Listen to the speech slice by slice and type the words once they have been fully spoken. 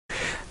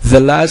The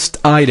last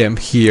item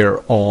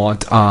here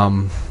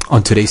on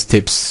today's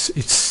tips,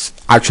 it's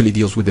actually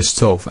deals with the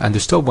stove, and the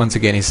stove once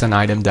again is an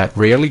item that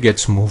rarely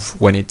gets moved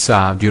when it's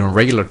during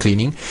regular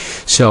cleaning.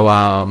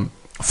 So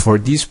for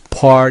this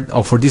part,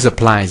 or for this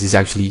appliance, is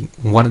actually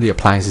one of the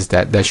appliances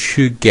that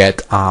should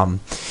get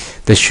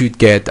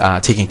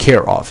taken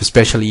care of,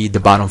 especially the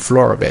bottom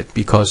floor of it,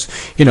 because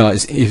you know,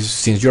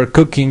 since you're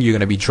cooking, you're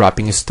going to be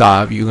dropping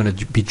stuff, you're going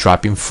to be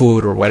dropping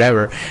food or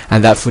whatever,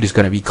 and that food is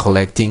going to be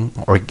collecting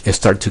or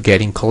start to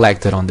getting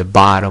collected on the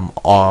bottom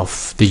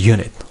of the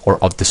unit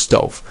or of the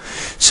stove.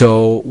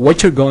 So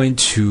what you're going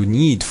to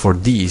need for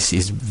this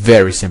is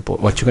very simple.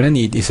 What you're going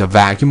to need is a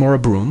vacuum or a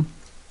broom.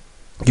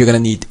 You're going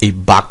to need a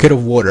bucket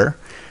of water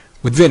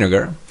with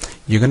vinegar.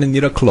 You're going to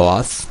need a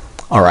cloth.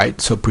 Alright,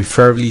 so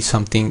preferably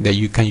something that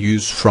you can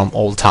use from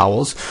old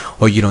towels,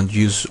 or you don't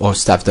use, or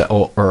stuff that,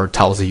 or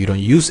towels that you don't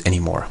use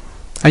anymore.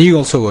 And you're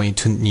also going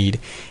to need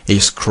a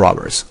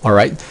scrubbers.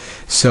 Alright,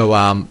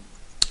 so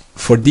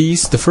for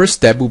these, the first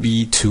step will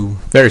be to,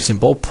 very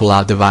simple, pull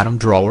out the bottom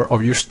drawer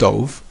of your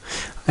stove.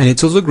 And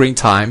it's also a great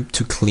time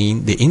to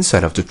clean the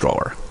inside of the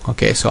drawer.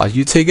 Okay, so as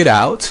you take it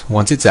out,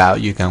 once it's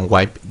out, you can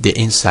wipe the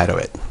inside of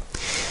it.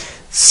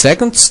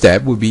 Second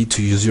step would be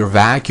to use your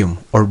vacuum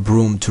or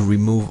broom to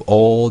remove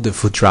all the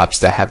food drops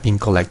that have been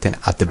collected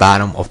at the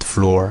bottom of the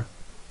floor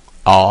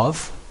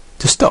of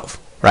the stove,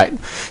 right?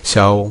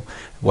 So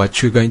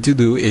what you're going to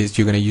do is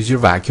you're going to use your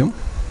vacuum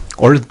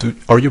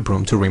or your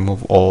broom to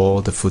remove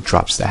all the food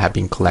drops that have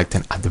been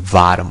collected at the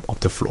bottom of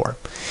the floor.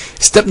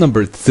 Step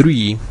number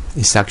 3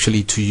 is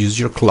actually to use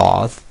your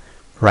cloth,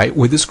 right,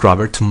 with the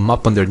scrubber to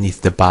mop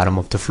underneath the bottom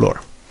of the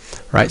floor,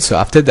 right? So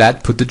after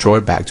that, put the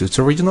drawer back to its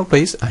original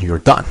place and you're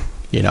done.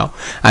 You know,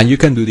 and you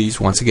can do these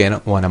once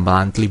again on a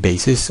monthly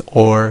basis,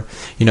 or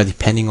you know,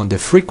 depending on the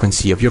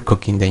frequency of your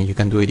cooking, then you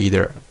can do it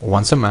either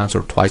once a month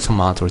or twice a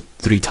month or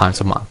 3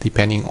 times a month,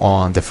 depending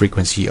on the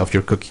frequency of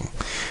your cooking.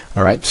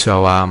 All right,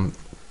 so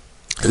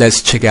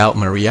let's check out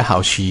Maria,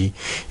 how she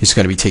is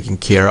going to be taking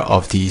care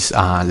of this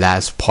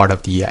last part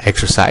of the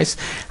exercise,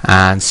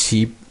 and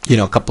see, you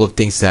know, a couple of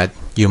things that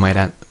you might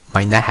not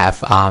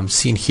have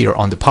seen here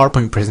on the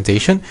PowerPoint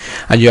presentation,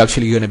 and you're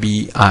actually going to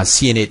be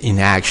seeing it in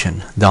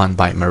action done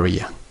by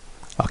Maria.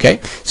 Okay,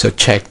 so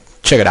check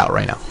it out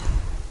right now.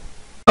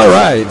 All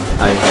right,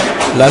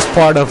 last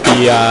part of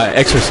the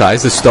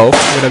exercise, the stove.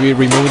 We're going to be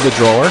removing the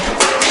drawer,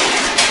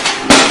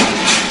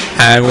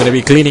 and we're going to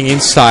be cleaning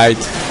inside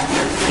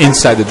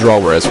the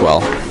drawer as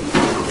well.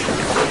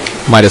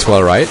 Might as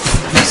well, right?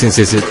 Since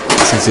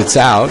it's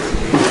out,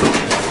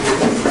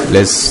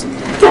 let's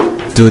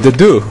do the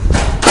do.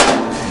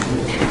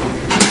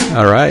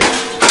 All right,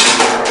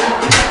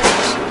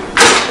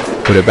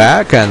 put it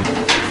back, and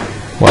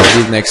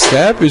well, the next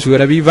step is going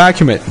to be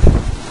vacuum it,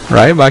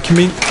 right?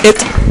 Vacuuming it,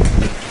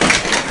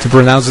 to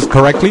pronounce it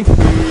correctly.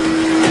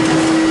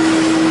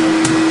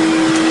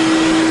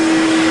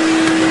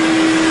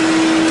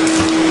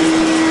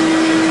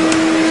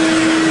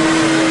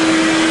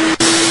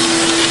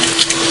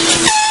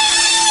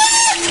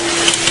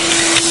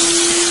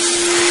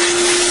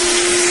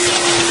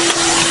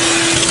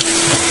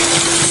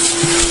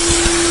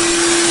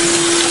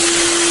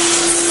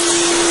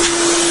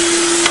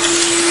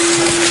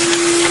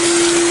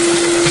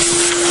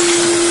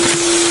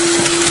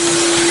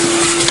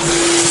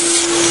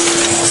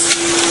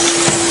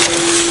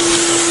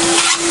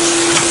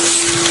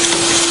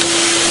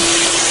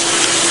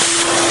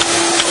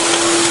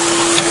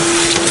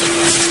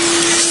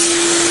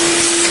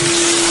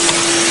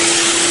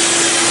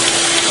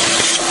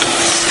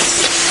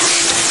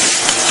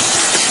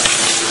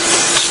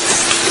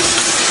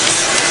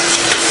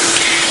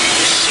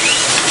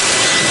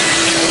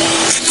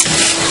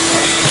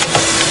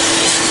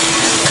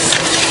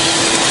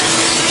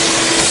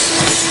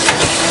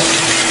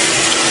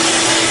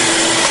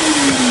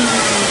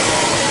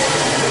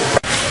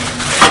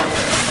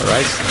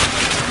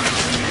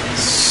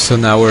 So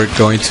now we're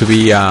going to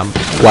be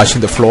washing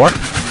the floor,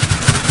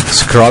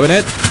 scrubbing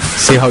it.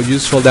 See how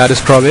useful that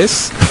scrub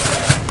is?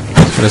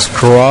 Just gonna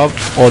scrub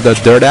all the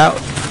dirt out.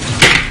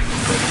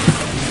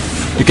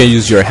 You can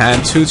use your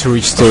hand too to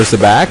reach towards the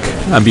back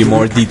and be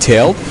more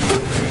detailed,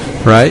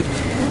 right?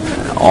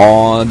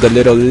 On the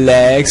little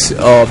legs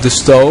of the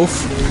stove.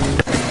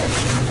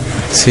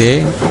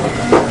 See?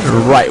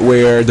 Right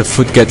where the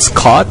food gets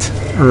caught,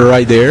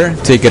 right there.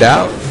 Take it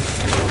out.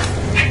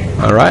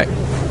 All right.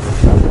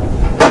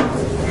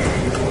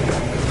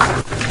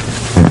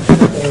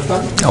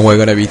 And we're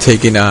going to be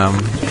taking all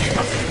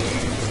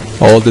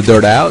the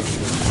dirt out.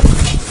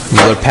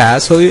 Another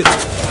pass of it.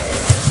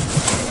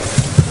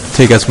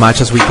 Take as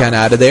much as we can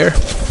out of there,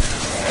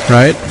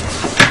 right?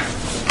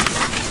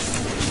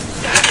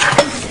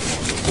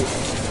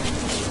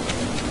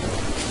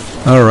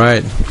 All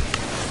right.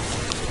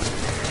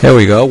 There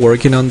we go.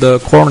 Working on the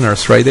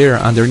corners right there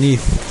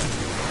underneath.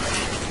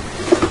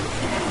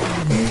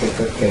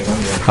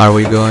 Are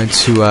we going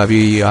to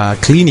be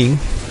cleaning,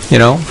 you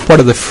know,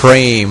 part of the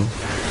frame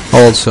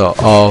also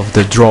of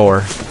the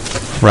drawer,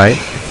 right?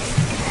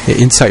 The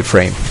inside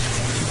frame.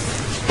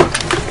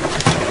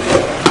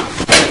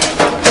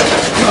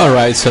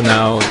 Alright, so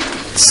now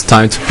it's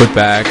time to put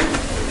back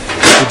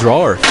the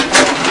drawer.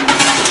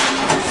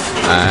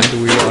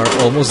 And we are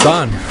almost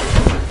done.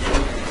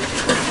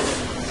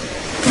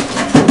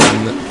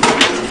 And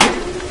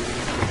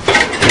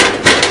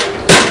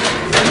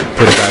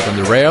put it back on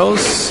the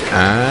rails,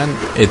 and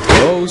it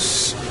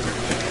goes.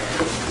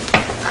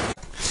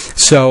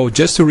 So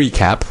just to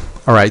recap,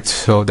 alright,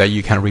 so that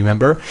you can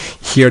remember,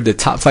 here are the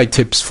top 5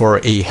 tips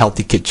for a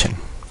healthy kitchen.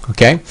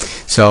 Okay,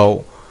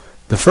 so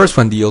the first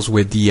one deals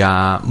with the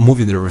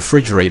moving the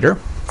refrigerator.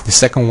 The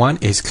second one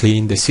is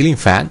cleaning the ceiling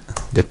fan.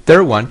 The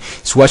third one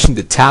is washing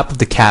the top of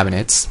the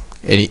cabinets,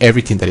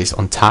 everything that is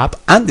on top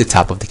and the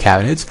top of the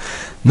cabinets.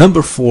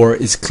 Number 4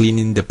 is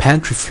cleaning the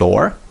pantry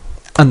floor.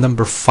 And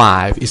number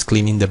 5 is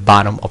cleaning the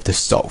bottom of the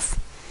stove.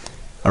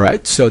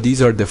 Alright, so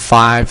these are the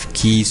 5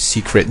 key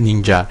secret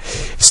ninja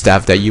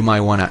stuff that you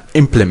might want to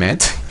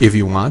implement if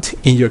you want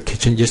in your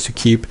kitchen, just to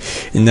keep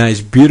a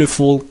nice,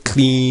 beautiful,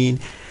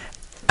 clean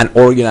and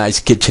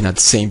organized kitchen at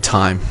the same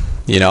time,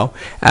 you know.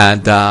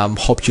 And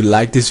hope you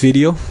liked this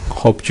video,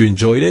 hope you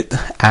enjoyed it,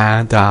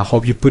 and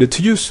hope you put it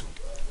to use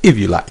if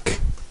you like.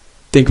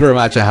 Thank you very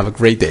much and have a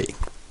great day.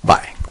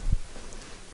 Bye.